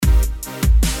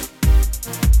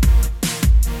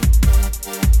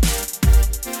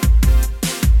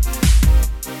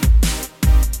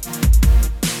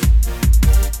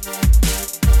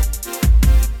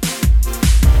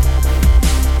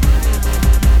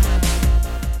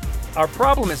Our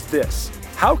problem is this: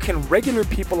 how can regular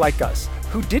people like us,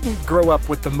 who didn't grow up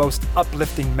with the most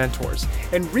uplifting mentors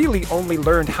and really only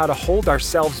learned how to hold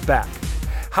ourselves back,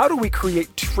 how do we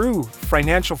create true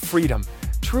financial freedom,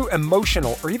 true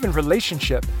emotional or even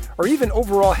relationship or even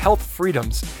overall health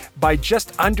freedoms by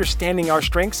just understanding our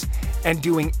strengths and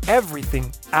doing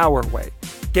everything our way,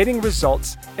 getting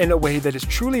results in a way that is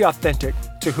truly authentic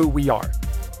to who we are?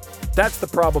 That's the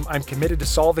problem I'm committed to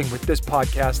solving with this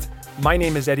podcast. My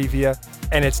name is Eddie Villa,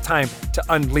 and it's time to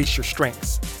unleash your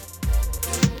strengths.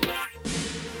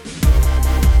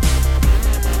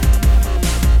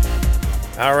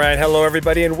 All right, hello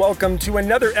everybody, and welcome to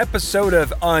another episode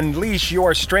of Unleash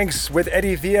Your Strengths with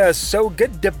Eddie Villa. So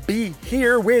good to be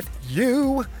here with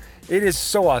you. It is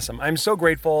so awesome. I'm so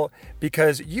grateful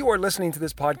because you are listening to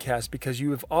this podcast because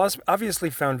you have obviously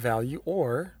found value,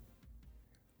 or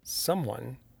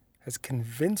someone has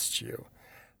convinced you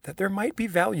that there might be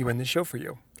value in this show for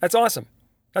you. That's awesome.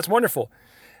 That's wonderful.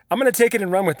 I'm going to take it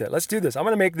and run with it. Let's do this. I'm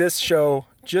going to make this show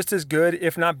just as good,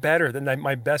 if not better, than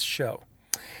my best show.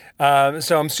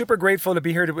 So I'm super grateful to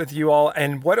be here with you all.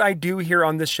 And what I do here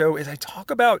on this show is I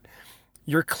talk about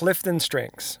your Clifton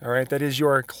strengths. All right. That is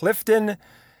your Clifton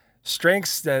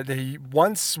strengths that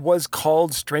once was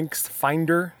called Strengths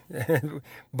Finder,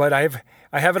 but I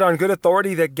have it on good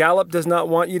authority that Gallup does not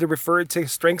want you to refer to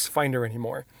Strengths Finder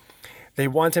anymore. They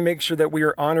want to make sure that we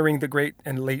are honoring the great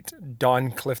and late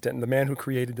Don Clifton, the man who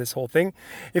created this whole thing.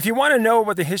 If you want to know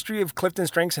about the history of Clifton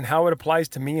strengths and how it applies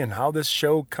to me and how this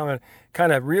show kind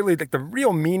of really, like the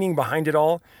real meaning behind it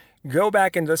all, go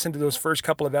back and listen to those first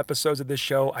couple of episodes of this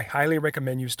show. I highly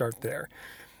recommend you start there.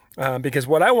 Because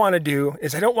what I want to do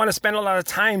is I don't want to spend a lot of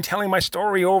time telling my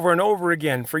story over and over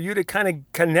again for you to kind of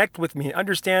connect with me,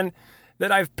 understand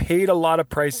that I've paid a lot of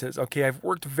prices, okay? I've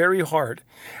worked very hard.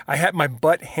 I had my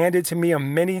butt handed to me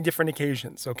on many different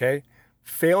occasions, okay?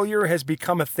 Failure has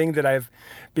become a thing that I've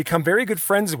become very good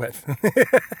friends with.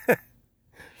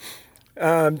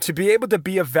 To be able to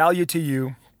be of value to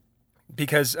you,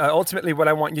 because ultimately what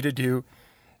I want you to do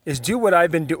is do what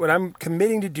I've been doing, what I'm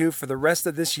committing to do for the rest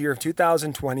of this year of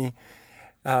 2020.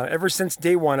 Ever since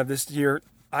day one of this year,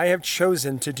 I have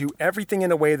chosen to do everything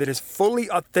in a way that is fully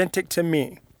authentic to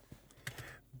me,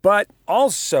 but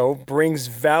also brings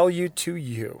value to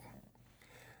you.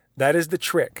 That is the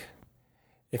trick.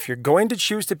 If you're going to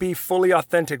choose to be fully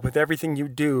authentic with everything you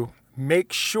do,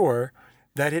 make sure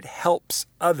that it helps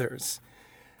others,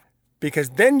 because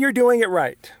then you're doing it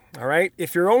right. All right?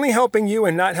 If you're only helping you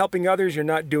and not helping others, you're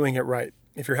not doing it right.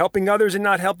 If you're helping others and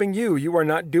not helping you, you are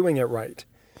not doing it right.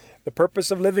 The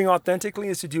purpose of living authentically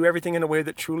is to do everything in a way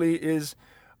that truly is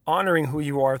honoring who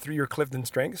you are through your Clifton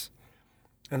strengths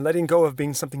and letting go of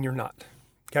being something you're not.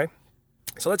 Okay?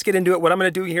 So let's get into it. What I'm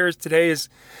going to do here today is,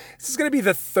 this is going to be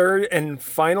the third and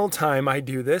final time I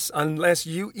do this, unless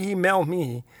you email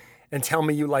me and tell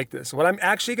me you like this. What I'm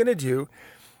actually going to do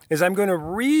is I'm going to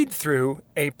read through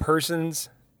a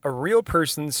real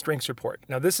person's strengths report.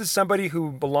 Now, this is somebody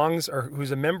who belongs or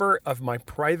who's a member of my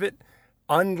private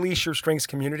Unleash Your Strengths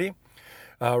community.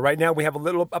 Right now, we have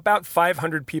about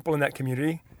 500 people in that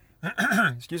community.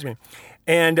 Excuse me.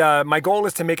 And my goal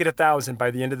is to make it 1,000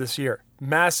 by the end of this year. A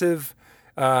massive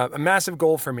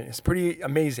goal for me. It's pretty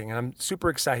amazing, and I'm super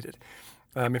excited.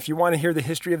 If you want to hear the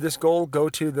history of this goal, go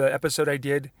to the episode I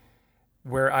did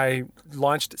where I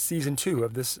launched season 2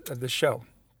 of this show.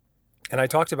 And I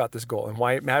talked about this goal and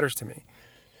why it matters to me.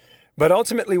 But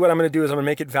ultimately, what I'm going to do is I'm going to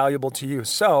make it valuable to you.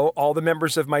 So all the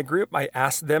members of my group, I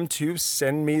asked them to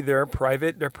send me their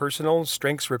personal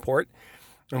strengths report.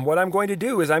 And what I'm going to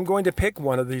do is I'm going to pick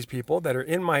one of these people that are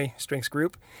in my strengths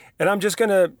group, and I'm just going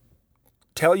to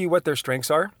tell you what their strengths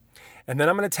are. And then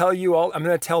I'm going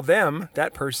to tell them,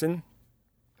 that person,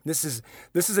 this is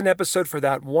an episode for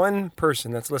that one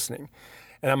person that's listening.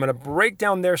 And I'm going to break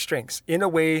down their strengths in a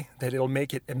way that it'll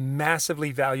make it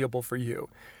massively valuable for you.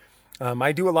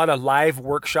 I do a lot of live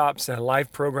workshops and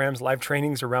live programs, live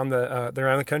trainings around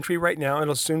the country right now, and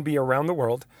it'll soon be around the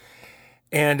world.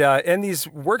 And during these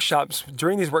workshops,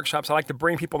 I like to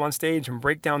bring people on stage and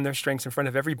break down their strengths in front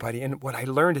of everybody. And what I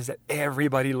learned is that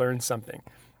everybody learns something.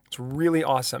 It's really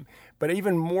awesome. But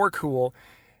even more cool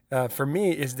for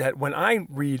me is that when I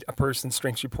read a person's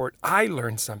strengths report, I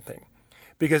learn something.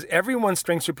 Because everyone's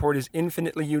strengths report is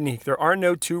infinitely unique. There are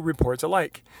no two reports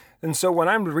alike. And so when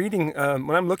I'm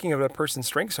looking at what a person's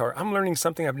strengths are, I'm learning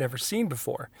something I've never seen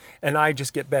before. And I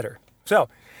just get better. So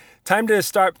time to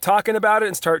start talking about it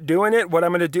and start doing it. What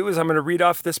I'm going to do is I'm going to read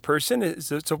off this person.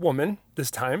 It's a woman this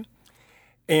time.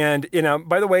 And,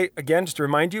 by the way, again, just to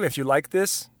remind you, if you like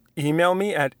this, email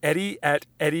me at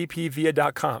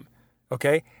eddie@eddiepvia.com.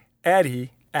 Okay?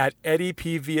 Eddie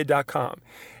eddie@eddiepvia.com.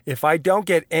 If I don't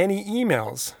get any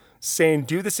emails saying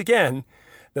do this again,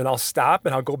 then I'll stop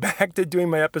and I'll go back to doing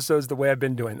my episodes the way I've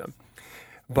been doing them.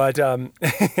 But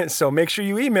so make sure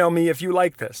you email me if you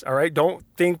like this, all right? Don't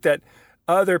think that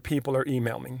other people are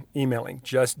emailing.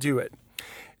 Just do it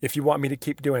if you want me to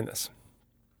keep doing this.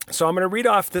 So I'm going to read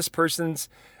off this person's,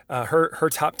 her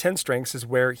top 10 strengths is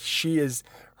where she is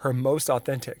her most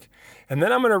authentic. And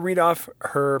then I'm going to read off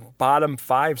her bottom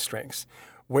 5 strengths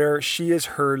where she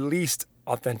is her least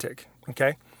authentic,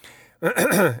 okay?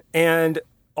 And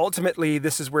ultimately,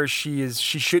 this is where she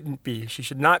shouldn't be. She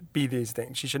should not be these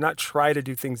things. She should not try to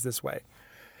do things this way.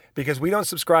 Because we don't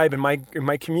subscribe in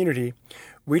my community,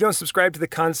 we don't subscribe to the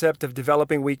concept of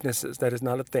developing weaknesses. That is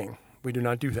not a thing. We do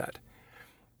not do that.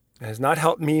 It has not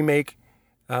helped me make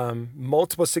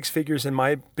multiple 6 figures in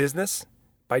my business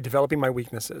by developing my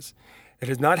weaknesses. It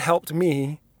has not helped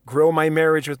me grow my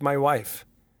marriage with my wife,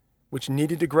 which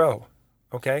needed to grow.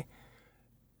 Okay?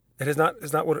 I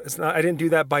didn't do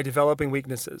that by developing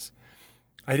weaknesses.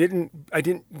 I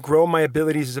didn't grow my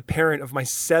abilities as a parent of my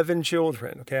 7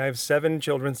 children. Okay, I have 7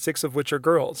 children, 6 of which are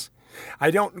girls. I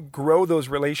don't grow those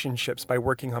relationships by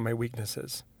working on my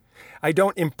weaknesses. I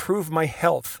don't improve my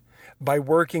health by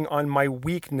working on my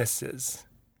weaknesses.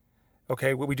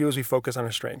 Okay, what we do is we focus on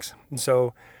our strengths. And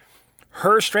so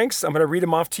her strengths, I'm going to read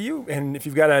them off to you. And if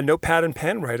you've got a notepad and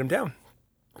pen, write them down.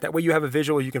 That way you have a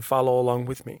visual you can follow along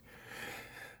with me.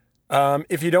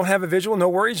 If you don't have a visual, no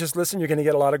worries. Just listen. You're going to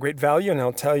get a lot of great value, and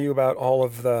I'll tell you about all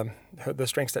of the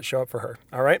strengths that show up for her.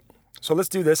 All right? So let's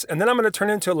do this. And then I'm going to turn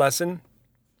it into a lesson,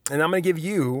 and I'm going to give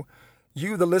you,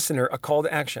 the listener, a call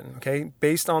to action, okay,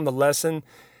 based on the lesson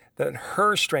that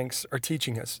her strengths are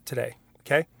teaching us today,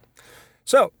 okay?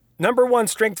 So number 1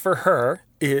 strength for her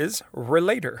is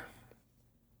relator.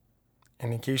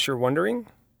 And in case you're wondering,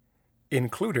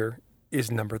 includer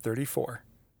is number 34.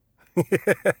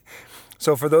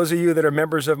 So for those of you that are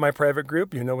members of my private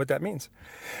group, you know what that means.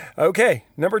 Okay,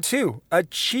 number 2,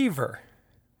 achiever.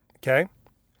 Okay.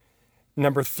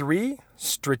 Number 3,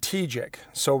 strategic.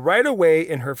 So right away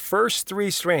in her first 3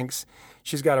 strengths,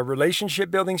 she's got a relationship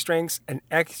building strength, an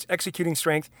executing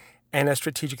strength, and a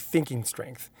strategic thinking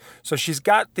strength. So she's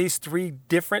got these 3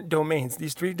 different domains,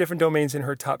 in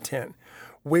her top 10,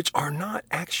 which are not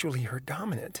actually her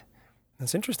dominant.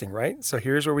 That's interesting, right? So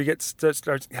here's where we get to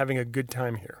start having a good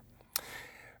time here.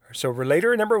 So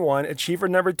relator number 1, achiever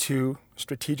number 2,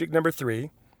 strategic number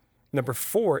 3. Number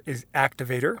 4 is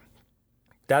activator.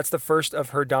 That's the first of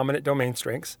her dominant domain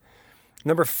strengths.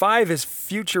 Number 5 is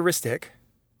futuristic.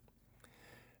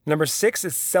 Number 6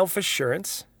 is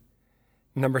self-assurance.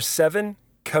 Number 7,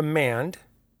 command.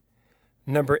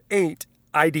 Number 8,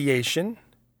 ideation.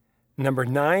 Number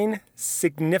 9,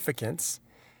 significance.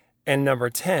 And number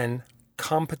 10,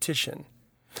 competition.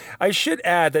 I should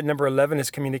add that number 11 is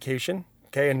communication.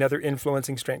 Okay, another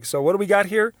influencing strength. So what do we got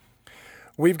here?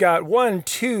 We've got 1,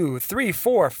 2, 3,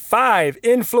 4, 5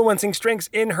 influencing strengths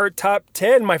in her top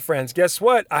 10, my friends. Guess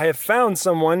what? I have found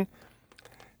someone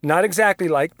not exactly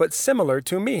like, but similar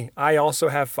to me. I also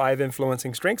have 5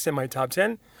 influencing strengths in my top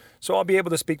 10, so I'll be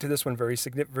able to speak to this one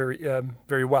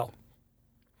very well.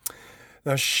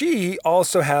 Now, she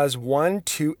also has 1,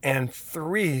 2, and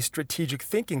 3 strategic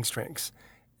thinking strengths,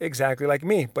 exactly like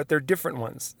me, but they're different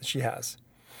ones she has.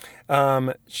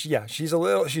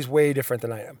 She's way different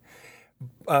than I am.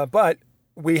 But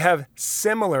we have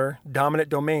similar dominant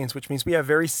domains, which means we have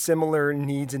very similar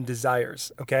needs and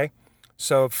desires, okay?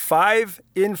 So 5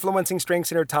 influencing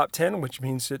strengths in her top 10, which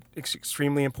means it's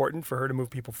extremely important for her to move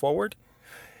people forward.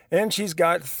 And she's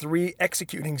got 3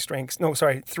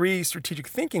 strategic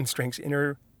thinking strengths in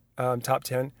her top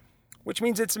 10, which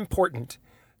means it's important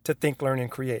to think, learn, and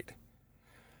create.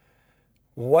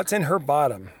 What's in her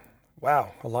bottom?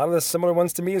 Wow, a lot of the similar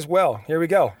ones to me as well. Here we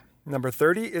go. Number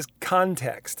 30 is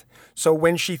context. So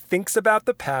when she thinks about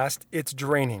the past, it's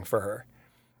draining for her,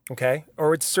 okay?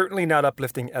 Or it's certainly not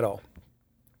uplifting at all.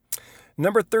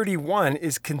 Number 31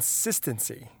 is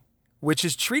consistency, which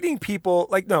is treating people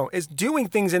is doing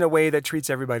things in a way that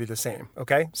treats everybody the same,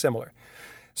 okay? Similar.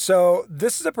 So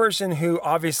this is a person who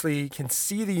obviously can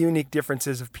see the unique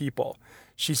differences of people.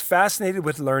 She's fascinated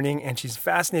with learning and she's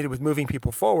fascinated with moving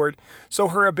people forward. So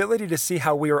her ability to see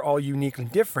how we are all unique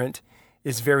and different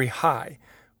is very high,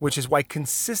 which is why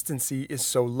consistency is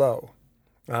so low.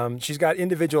 She's got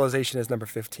individualization as number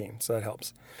 15, so that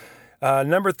helps.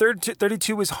 Number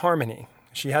 32 is harmony.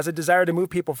 She has a desire to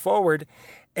move people forward,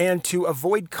 and to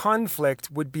avoid conflict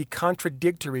would be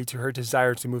contradictory to her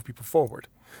desire to move people forward.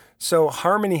 So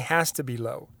harmony has to be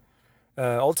low,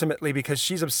 ultimately because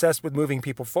she's obsessed with moving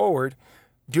people forward,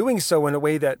 doing so in a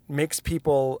way that makes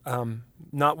people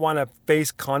not want to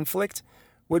face conflict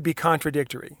would be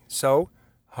contradictory. So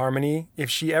Harmony, if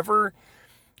she ever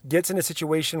gets in a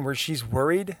situation where she's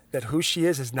worried that who she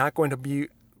is not going to be,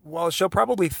 well, she'll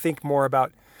probably think more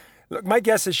about, look, my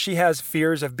guess is she has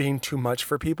fears of being too much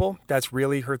for people. That's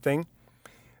really her thing.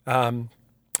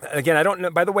 Again, I don't know,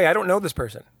 by the way, I don't know this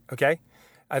person, okay?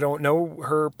 I don't know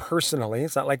her personally.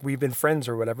 It's not like we've been friends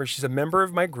or whatever. She's a member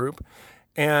of my group.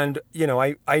 And,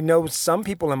 I know some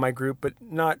people in my group, but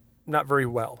not very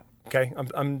well, okay?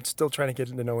 I'm still trying to get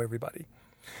to know everybody.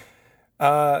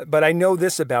 But I know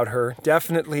this about her,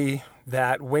 definitely,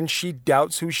 that when she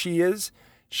doubts who she is,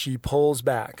 she pulls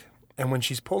back. And when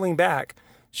she's pulling back,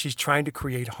 she's trying to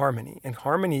create harmony. And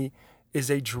harmony is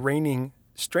a draining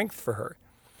strength for her.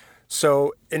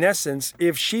 So in essence,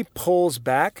 if she pulls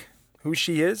back who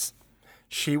she is,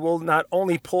 she will not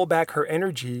only pull back her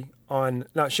energy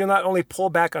she'll not only pull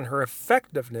back on her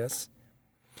effectiveness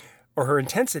or her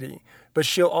intensity, but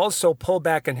she'll also pull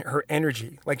back on her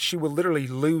energy. Like she will literally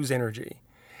lose energy.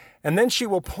 And then she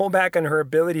will pull back on her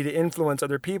ability to influence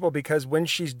other people, because when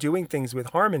she's doing things with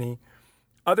harmony,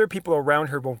 other people around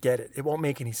her won't get it. It won't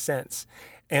make any sense.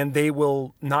 And they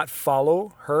will not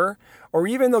follow her, or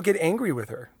even they'll get angry with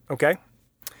her. Okay?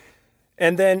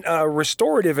 And then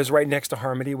restorative is right next to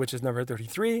harmony, which is number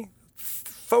 33.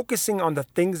 Focusing on the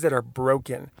things that are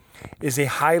broken is a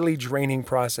highly draining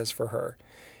process for her.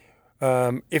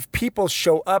 If people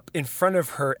show up in front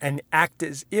of her and act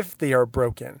as if they are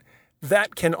broken,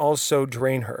 that can also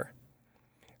drain her.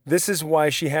 This is why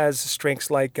she has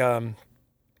strengths like,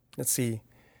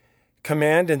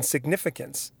 command and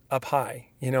significance up high,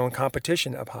 and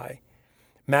competition up high.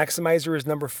 Maximizer is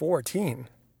number 14.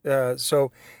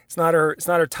 So it's not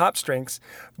her top strengths,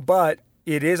 but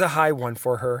it is a high one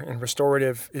for her, and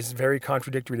restorative is very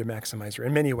contradictory to maximizer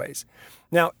in many ways.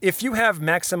 Now, if you have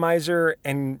maximizer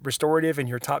and restorative in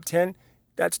your top 10,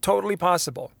 that's totally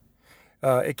possible.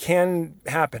 It can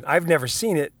happen. I've never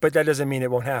seen it, but that doesn't mean it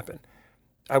won't happen.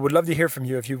 I would love to hear from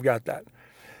you if you've got that,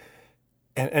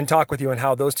 and talk with you on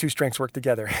how those two strengths work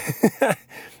together.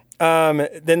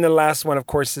 Then the last one, of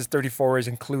course, is 34 is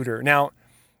includer. Now,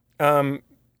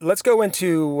 let's go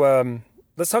into...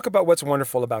 let's talk about what's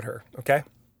wonderful about her, okay?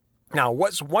 Now,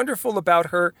 what's wonderful about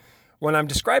her, when I'm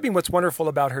describing what's wonderful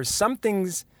about her, some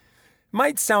things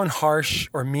might sound harsh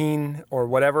or mean or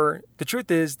whatever. The truth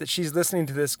is that she's listening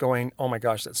to this going, oh my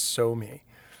gosh, that's so me.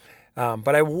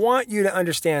 But I want you to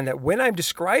understand that when I'm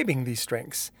describing these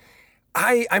strengths,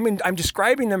 I'm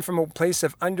describing them from a place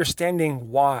of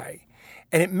understanding why.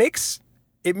 And it makes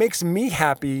me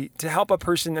happy to help a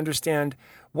person understand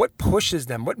what pushes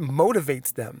them, what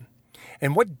motivates them,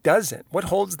 and what doesn't, what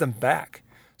holds them back,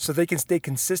 so they can stay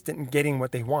consistent in getting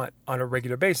what they want on a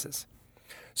regular basis.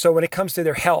 So when it comes to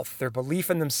their health, their belief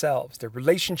in themselves, their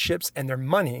relationships, and their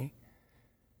money,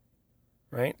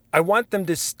 right? I want them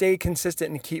to stay consistent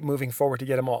and keep moving forward to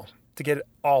get them all, to get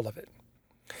all of it.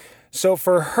 So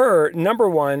for her, number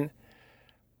one,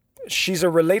 she's a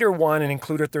relator 1 and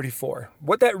includer 34.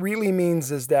 What that really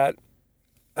means is that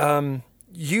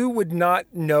you would not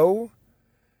know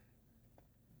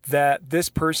that this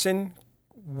person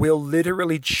will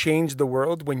literally change the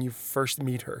world when you first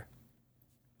meet her.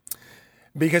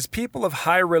 Because people of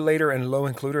high relator and low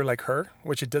includer like her,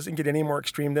 which it doesn't get any more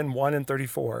extreme than 1 and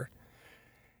 34,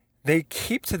 they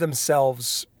keep to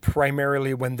themselves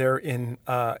primarily when they're in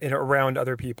around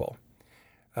other people.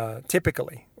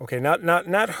 Typically, okay,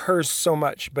 not hers so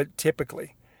much, but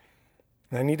typically.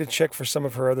 And I need to check for some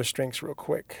of her other strengths real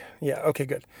quick. Yeah, okay,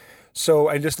 good. So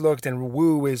I just looked, and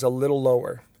woo is a little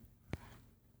lower.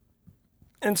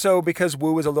 And so because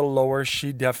woo is a little lower,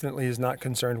 she definitely is not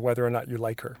concerned whether or not you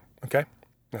like her. Okay?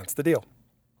 That's the deal.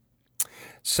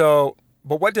 So,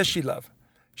 but what does she love?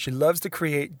 She loves to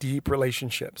create deep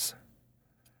relationships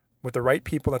with the right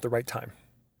people at the right time.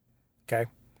 Okay?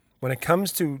 When it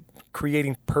comes to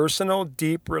creating personal,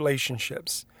 deep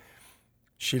relationships,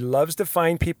 she loves to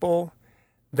find people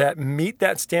that meet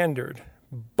that standard,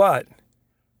 but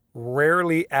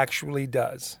rarely actually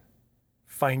does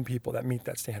find people that meet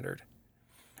that standard.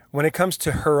 When it comes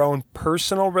to her own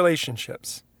personal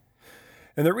relationships,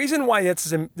 and the reason why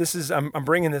I'm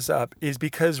bringing this up is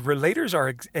because relators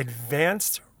are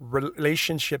advanced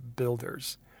relationship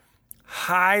builders,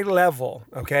 high level,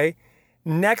 okay,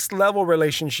 next level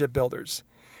relationship builders,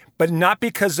 but not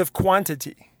because of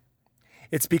quantity.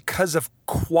 It's because of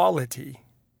quality.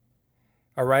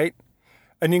 All right.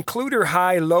 An includer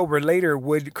high, low relator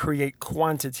would create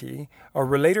quantity. A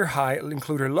relator high,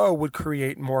 includer low would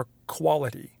create more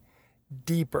quality,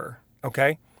 deeper.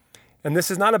 Okay. And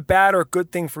this is not a bad or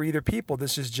good thing for either people.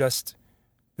 This is just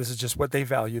This is just what they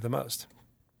value the most.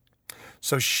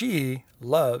 So she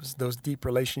loves those deep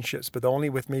relationships, but only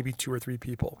with maybe 2 or 3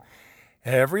 people.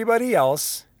 Everybody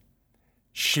else,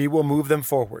 she will move them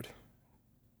forward.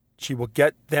 She will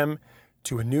get them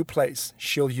to a new place.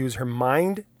 She'll use her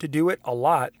mind to do it a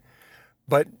lot,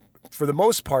 but for the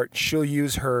most part, she'll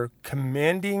use her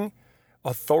commanding,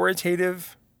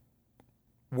 authoritative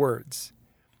words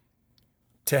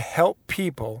to help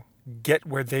people get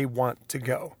where they want to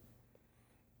go.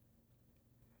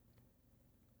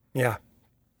 Yeah.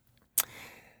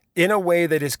 In a way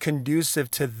that is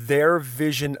conducive to their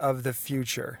vision of the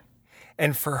future.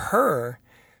 And for her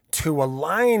to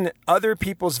align other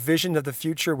people's vision of the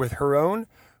future with her own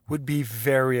would be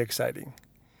very exciting.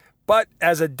 But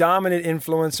as a dominant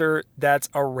influencer, that's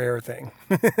a rare thing.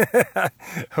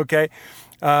 Okay?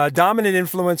 Dominant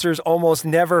influencers almost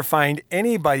never find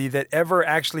anybody that ever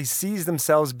actually sees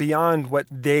themselves beyond what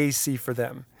they see for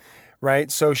them,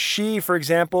 right? So she, for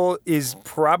example, is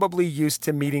probably used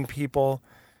to meeting people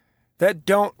that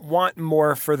don't want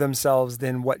more for themselves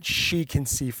than what she can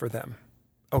see for them,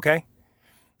 okay?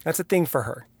 That's a thing for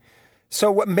her.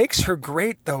 So what makes her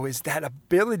great, though, is that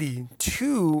ability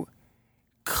to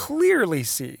clearly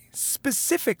see,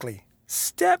 specifically,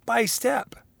 step by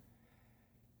step,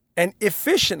 and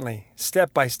efficiently,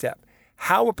 step by step,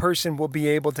 how a person will be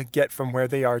able to get from where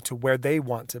they are to where they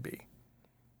want to be.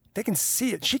 They can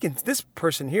see it. This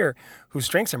person here who's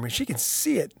strength summary, she can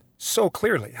see it so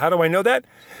clearly. How do I know that?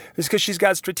 It's because she's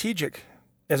got strategic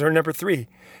as her number 3,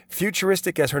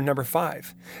 futuristic as her number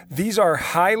 5. These are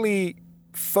highly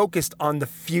focused on the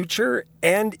future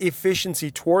and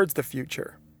efficiency towards the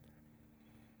future.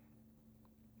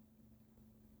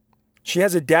 She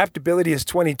has adaptability as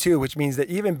 22, which means that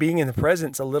even being in the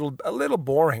present's a little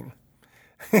boring.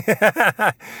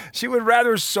 She would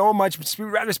rather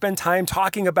spend time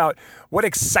talking about what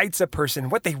excites a person,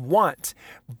 what they want,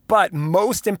 but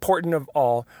most important of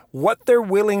all, what they're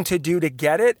willing to do to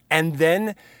get it, and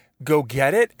then go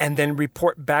get it, and then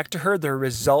report back to her the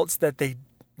results that they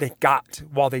got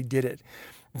while they did it.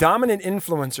 Dominant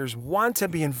influencers want to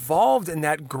be involved in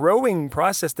that growing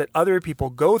process that other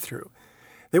people go through.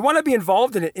 They want to be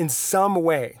involved in it in some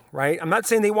way, right? I'm not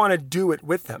saying they want to do it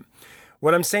with them.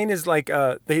 What I'm saying is like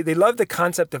they love the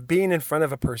concept of being in front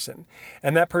of a person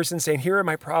and that person saying, here are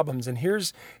my problems and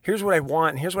here's what I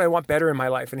want and here's what I want better in my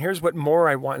life and here's what more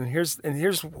I want and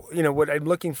here's what I'm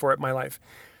looking for in my life.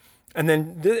 And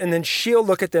then she'll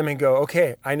look at them and go,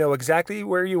 okay, I know exactly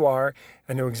where you are.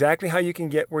 I know exactly how you can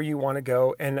get where you want to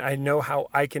go. And I know how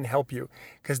I can help you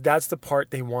because that's the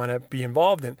part they want to be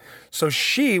involved in. So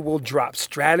she will drop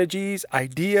strategies,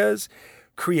 ideas,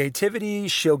 creativity.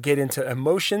 She'll get into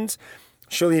emotions.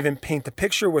 She'll even paint the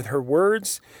picture with her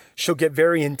words. She'll get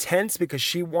very intense because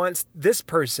she wants this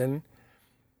person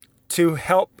to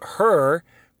help her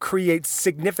create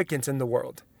significance in the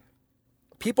world.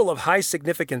 People of high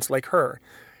significance like her,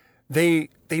 they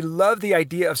love the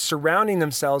idea of surrounding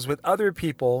themselves with other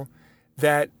people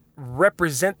that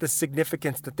represent the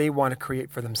significance that they want to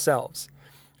create for themselves.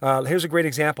 Here's a great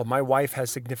example. My wife has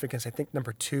significance, I think,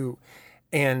 number 2.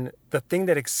 And the thing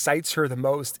that excites her the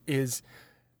most is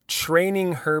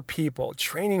training her people,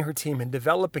 training her team and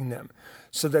developing them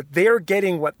so that they're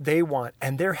getting what they want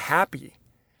and they're happy.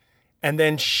 And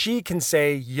then she can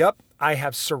say, yep, I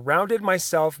have surrounded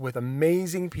myself with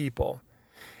amazing people.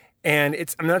 And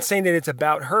I'm not saying that it's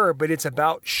about her, but it's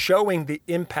about showing the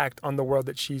impact on the world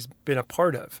that she's been a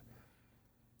part of.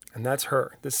 And that's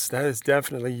her. That is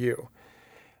definitely you,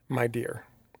 my dear.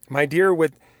 My dear,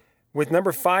 with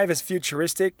number 5 as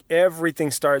futuristic,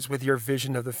 everything starts with your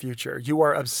vision of the future. You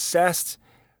are obsessed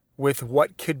with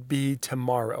what could be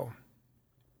tomorrow.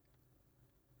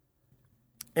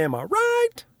 Am I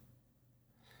right?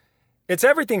 It's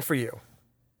everything for you.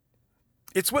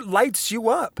 It's what lights you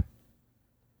up.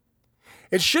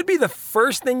 It should be the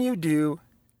first thing you do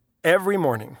every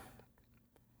morning.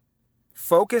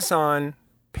 Focus on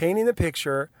painting the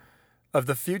picture of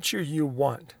the future you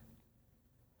want.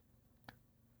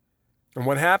 And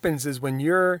what happens is when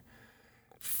you're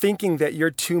thinking that you're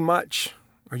too much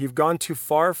or you've gone too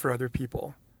far for other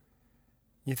people,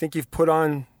 you think you've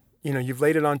you've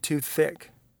laid it on too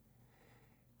thick.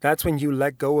 That's when you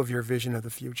let go of your vision of the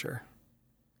future.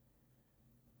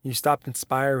 You stop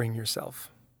inspiring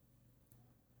yourself.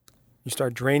 You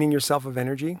start draining yourself of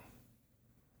energy. You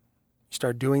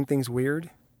start doing things weird.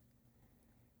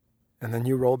 And then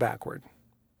you roll backward.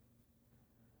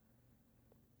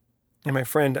 And my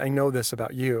friend, I know this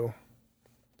about you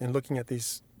in looking at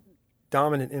these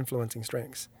dominant influencing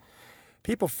strengths.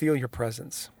 People feel your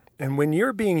presence. And when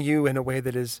you're being you in a way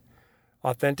that is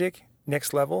authentic,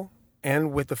 next level,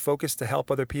 and with the focus to help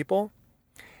other people,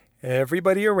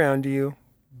 everybody around you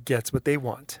gets what they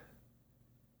want.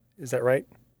 Is that right?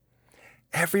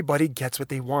 Everybody gets what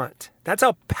they want. That's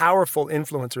how powerful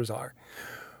influencers are.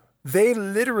 They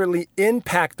literally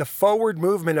impact the forward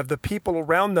movement of the people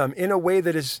around them in a way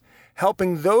that is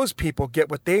helping those people get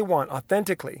what they want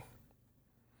authentically.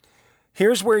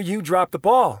 Here's where you drop the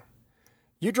ball.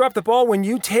 You drop the ball when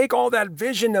you take all that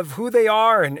vision of who they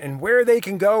are and where they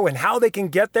can go and how they can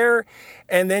get there,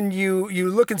 and then you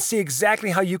look and see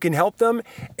exactly how you can help them,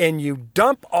 and you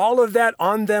dump all of that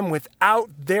on them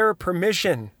without their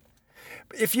permission.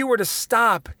 If you were to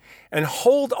stop and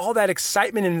hold all that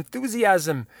excitement and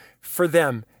enthusiasm for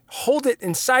them, hold it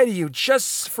inside of you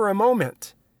just for a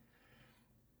moment,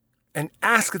 and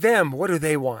ask them, what do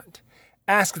they want?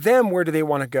 Ask them, where do they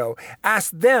want to go?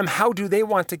 Ask them, how do they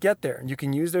want to get there? And you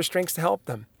can use their strengths to help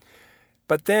them.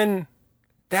 But then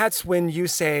that's when you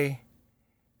say,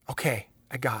 okay,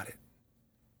 I got it.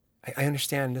 I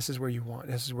understand this is where you want,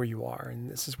 this is where you are,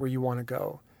 and this is where you want to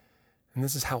go. And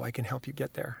this is how I can help you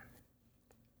get there.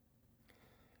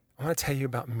 I want to tell you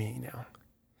about me now.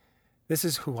 This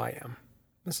is who I am.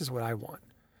 This is what I want.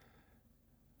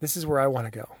 This is where I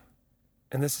want to go.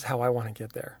 And this is how I want to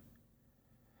get there.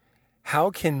 How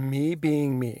can me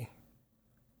being me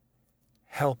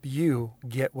help you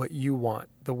get what you want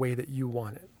the way that you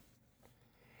want it?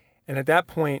 And at that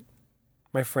point,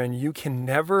 my friend, you can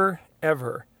never,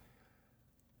 ever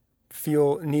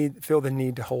feel the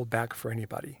need to hold back for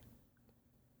anybody.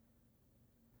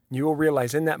 You will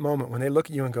realize in that moment when they look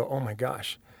at you and go, oh my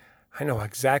gosh, I know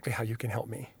exactly how you can help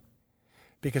me.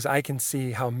 Because I can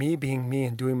see how me being me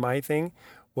and doing my thing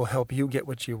will help you get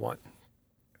what you want.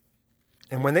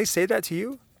 And when they say that to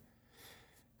you,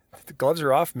 the gloves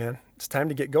are off, man. It's time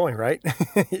to get going, right?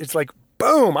 It's like,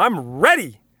 boom, I'm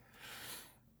ready.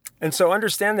 And so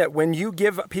understand that when you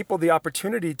give people the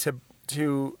opportunity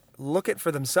to look at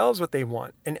for themselves what they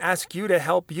want and ask you to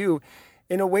help you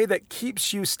in a way that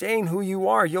keeps you staying who you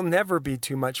are, you'll never be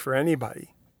too much for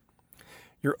anybody.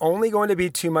 You're only going to be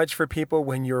too much for people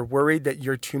when you're worried that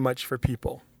you're too much for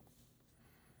people.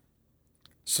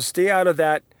 So stay out of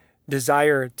that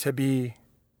desire to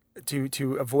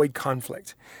avoid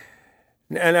conflict.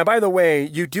 And by the way,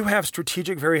 you do have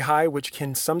strategic very high, which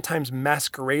can sometimes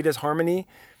masquerade as harmony.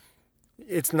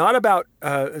 It's not about,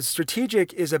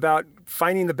 strategic is about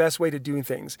finding the best way to do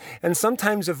things. And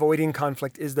sometimes avoiding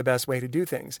conflict is the best way to do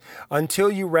things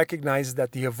until you recognize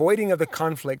that the avoiding of the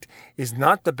conflict is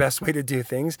not the best way to do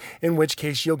things, in which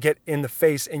case you'll get in the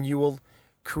face and you will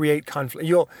create conflict.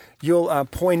 You'll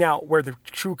point out where the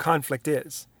true conflict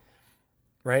is,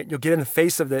 right? You'll get in the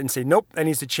face of it and say, nope, that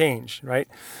needs to change, right?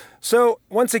 So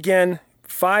once again,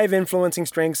 5 influencing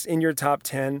strengths in your top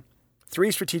 10. 3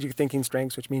 strategic thinking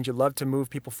strengths, which means you love to move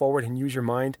people forward and use your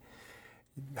mind.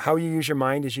 How you use your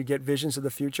mind is you get visions of the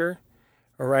future,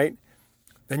 all right?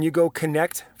 Then you go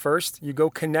connect first. You go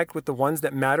connect with the ones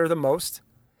that matter the most,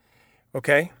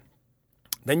 okay?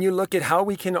 Then you look at how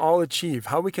we can all achieve,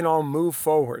 how we can all move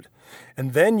forward.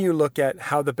 And then you look at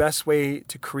how the best way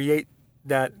to create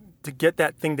that, to get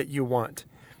that thing that you want.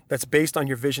 That's based on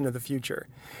your vision of the future.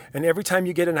 And every time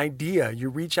you get an idea, you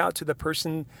reach out to the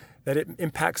person that it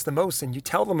impacts the most and you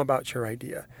tell them about your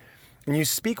idea. And you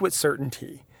speak with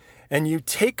certainty and you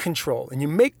take control and you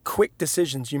make quick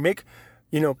decisions. You make,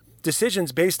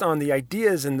 decisions based on the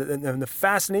ideas and the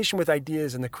fascination with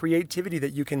ideas and the creativity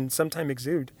that you can sometimes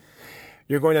exude.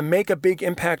 You're going to make a big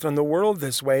impact on the world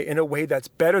this way in a way that's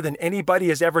better than anybody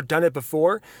has ever done it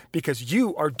before because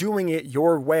you are doing it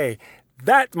your way.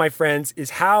 That, my friends,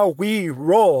 is how we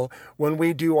roll when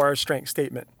we do our strength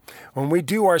statement, when we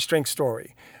do our strength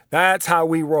story. That's how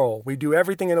we roll. We do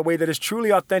everything in a way that is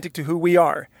truly authentic to who we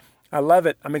are. I love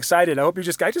it. I'm excited. I hope I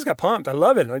just got pumped. I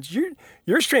love it.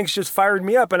 Your strengths just fired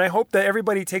me up, and I hope that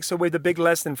everybody takes away the big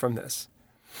lesson from this,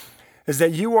 is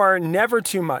that you are never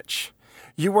too much.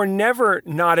 You are never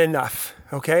not enough,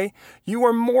 okay? You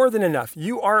are more than enough.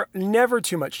 You are never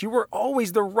too much. You are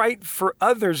always the right for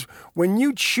others when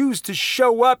you choose to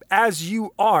show up as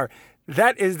you are.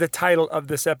 That is the title of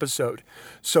this episode.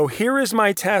 So here is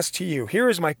my task to you. Here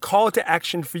is my call to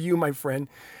action for you, my friend.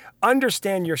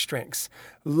 Understand your strengths.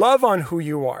 Love on who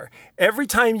you are. Every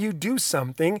time you do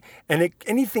something and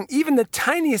anything, even the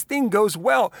tiniest thing goes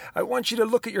well, I want you to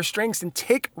look at your strengths and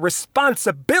take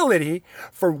responsibility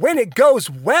for when it goes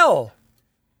well.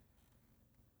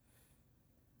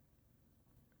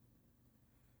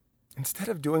 Instead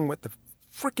of doing what the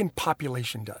freaking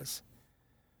population does.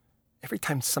 Every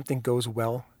time something goes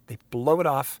well, they blow it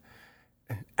off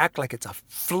and act like it's a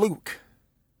fluke.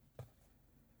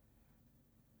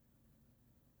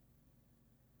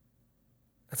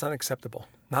 That's unacceptable.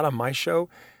 Not on my show,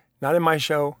 not in my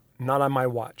show, not on my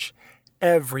watch.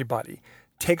 Everybody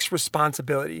takes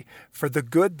responsibility for the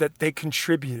good that they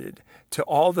contributed to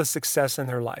all the success in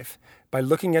their life by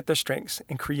looking at their strengths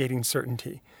and creating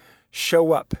certainty.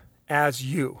 Show up as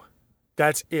you.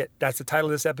 That's it. That's the title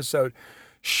of this episode.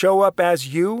 Show up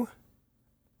as you.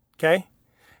 Okay?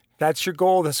 That's your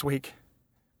goal this week.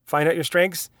 Find out your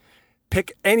strengths.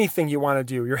 Pick anything you want to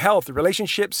do. Your health, your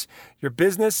relationships, your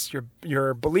business,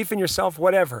 your belief in yourself,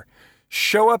 whatever.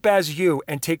 Show up as you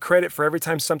and take credit for every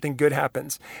time something good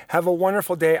happens. Have a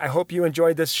wonderful day. I hope you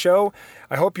enjoyed this show.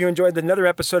 I hope you enjoyed another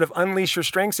episode of Unleash Your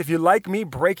Strengths. If you like me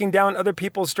breaking down other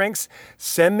people's strengths,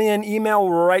 send me an email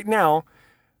right now,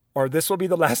 or this will be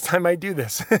the last time I do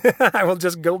this. I will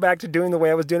just go back to doing the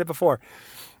way I was doing it before.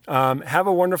 Have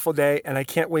a wonderful day, and I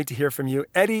can't wait to hear from you.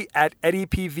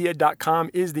 Eddie@eddiepvia.com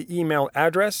is the email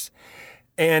address.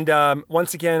 And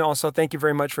once again, also, thank you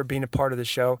very much for being a part of the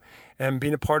show and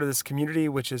being a part of this community,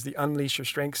 which is the Unleash Your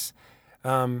Strengths,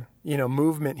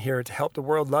 movement here to help the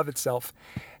world love itself.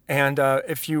 And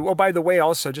by the way,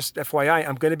 also, just FYI,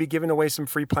 I'm going to be giving away some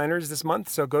free planners this month.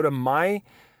 So go to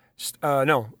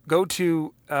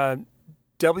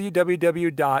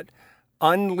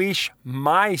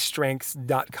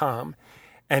www.unleashmystrengths.com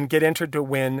and get entered to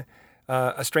win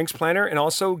a strengths planner, and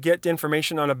also get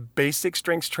information on a basic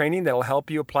strengths training that will help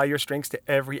you apply your strengths to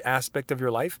every aspect of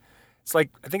your life. I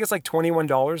think it's like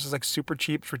 $21. It's like super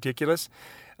cheap. It's ridiculous.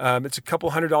 It's a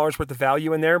couple $100 worth of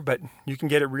value in there, but you can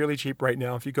get it really cheap right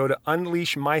now. If you go to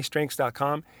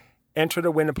unleashmystrengths.com, enter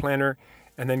to win a planner,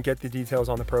 and then get the details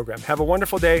on the program. Have a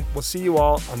wonderful day. We'll see you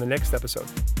all on the next episode.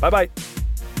 Bye-bye.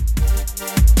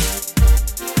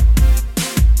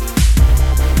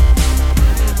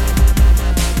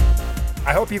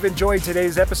 I hope you've enjoyed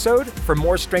today's episode. For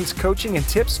more strengths coaching and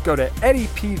tips, go to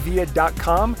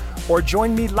eddiepvia.com or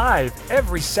join me live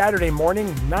every Saturday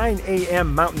morning, 9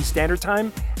 a.m. Mountain Standard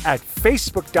Time at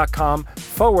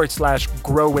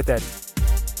facebook.com/growwithEddie.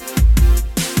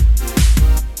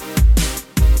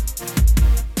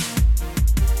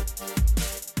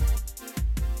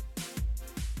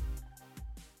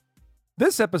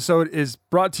 This episode is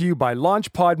brought to you by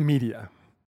LaunchPod Media.